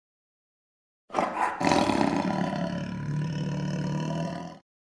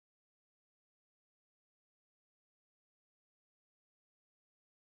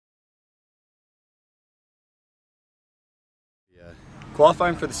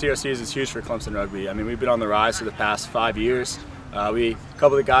Qualifying for the CRCs is huge for Clemson Rugby. I mean, we've been on the rise for the past 5 years. A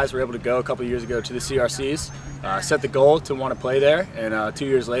couple of the guys were able to go a couple of years ago to the CRCs, set the goal to want to play there, and 2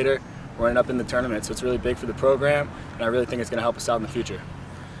 years later, we're ending up in the tournament. So it's really big for the program, and I really think it's going to help us out in the future.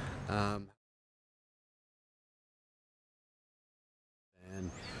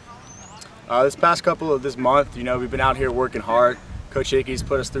 This past this month, we've been out here working hard. Coach Hickey's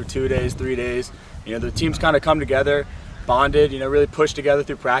put us through 2 days, 3 days. The team's kind of come together, bonded, really pushed together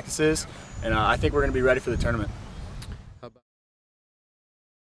through practices, and I think we're going to be ready for the tournament.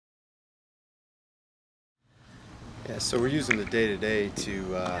 Yeah, so we're using the day-to-day to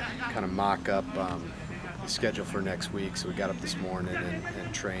kind of mock up the schedule for next week. So we got up this morning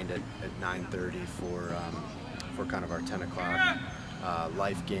and trained at 9:30 for kind of our 10 o'clock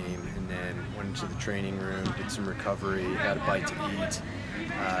life game, and then went into the training room, did some recovery, had a bite to eat,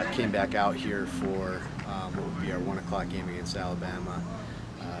 came back out here for what would be our 1 o'clock game against Alabama.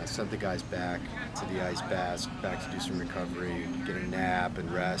 Sent the guys back to the ice bath, back to do some recovery, get a nap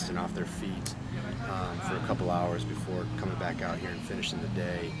and rest and off their feet for a couple hours before coming back out here and finishing the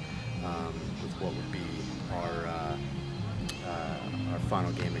day with what would be our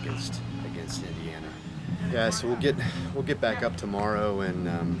final game against Indiana. Yeah, so we'll get back up tomorrow and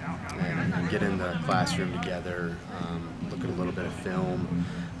get in the classroom together, look at a little bit of film,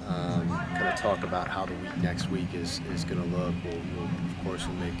 kind of talk about how the next week is going to look. We'll of course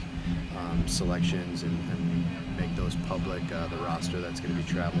make selections and make those public. The roster that's going to be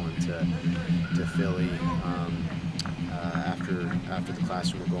traveling to Philly. After the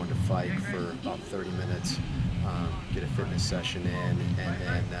classroom, we're going to Fike for about 30 minutes, get a fitness session in,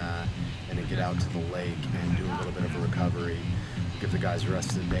 and then get out to the lake and do a little bit of a recovery. Give the guys the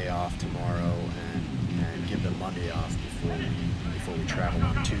rest of the day off tomorrow, and give them Monday off before we travel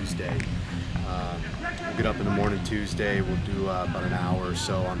on Tuesday. We'll get up in the morning Tuesday. We'll do about an hour or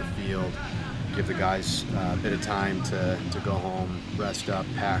so on the field. Give the guys a bit of time to go home, rest up,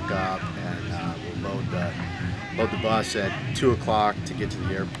 pack up, and we'll load the bus at 2 o'clock to get to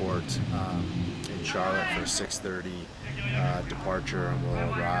the airport in Charlotte for a 6:30 departure, and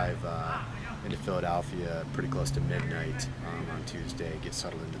we'll arrive into Philadelphia pretty close to midnight on Tuesday, get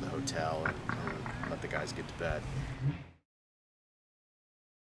settled into the hotel, and let the guys get to bed.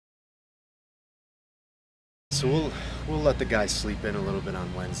 So we'll let the guys sleep in a little bit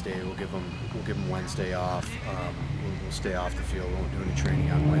on Wednesday. We'll give them Wednesday off. We'll stay off the field. We won't do any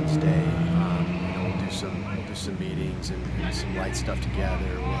training on Wednesday. We'll do some meetings and some light stuff together.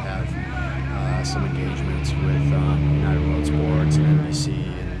 We'll have some engagements with United World Sports and NBC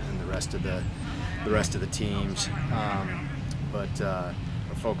and the rest of the teams. But our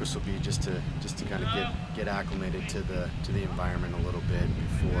focus will be just to kind of get acclimated to the environment a little bit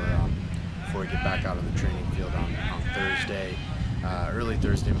before we get back out on the training field on Thursday. Early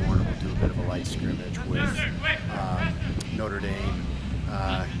Thursday morning, we'll do a bit of a light scrimmage with Notre Dame,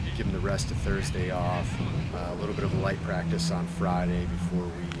 give them the rest of Thursday off, a little bit of a light practice on Friday before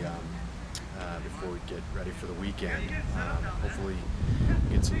we get ready for the weekend. Hopefully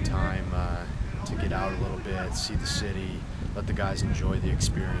get some time to get out a little bit, see the city, let the guys enjoy the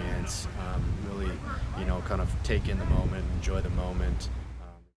experience, really, kind of take in the moment, enjoy the moment.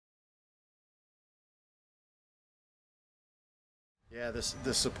 Yeah,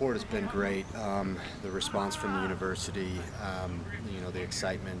 the support has been great. The response from the university, the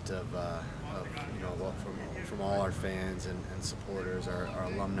excitement of from all our fans and supporters, our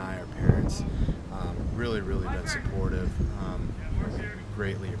alumni, our parents, really been supportive. We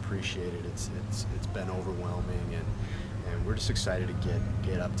greatly appreciate it. It's been overwhelming, and we're just excited to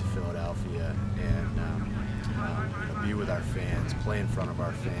get up to Philadelphia and be with our fans, play in front of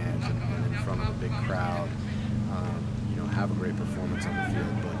our fans, and in front of a big crowd. Have a great performance on the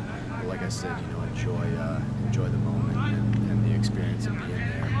field, but like I said, enjoy the moment and the experience of being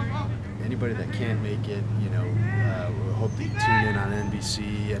there. Anybody that can't make it, we hope that you tune in on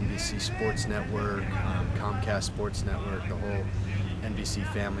NBC Sports Network, Comcast Sports Network, the whole NBC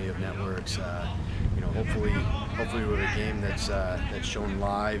family of networks. Hopefully with a game that's shown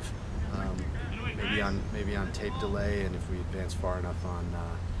live, maybe on tape delay, and if we advance far enough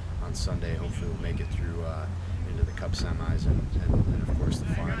on Sunday, hopefully we'll make it through into the Cup semis and of course the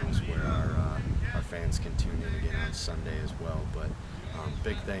finals, where our fans can tune in again on Sunday as well. But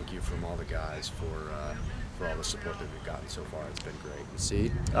big thank you from all the guys for all the support that we've gotten so far. It's been great. See,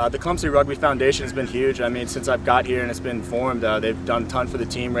 the Clemson Rugby Foundation has been huge. I mean, since I've got here and it's been formed, they've done a ton for the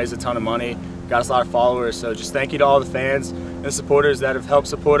team, raised a ton of money, got us a lot of followers. So just thank you to all the fans and supporters that have helped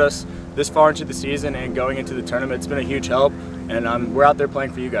support us this far into the season and going into the tournament. It's been a huge help, and we're out there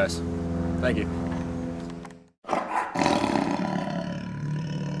playing for you guys. Thank you.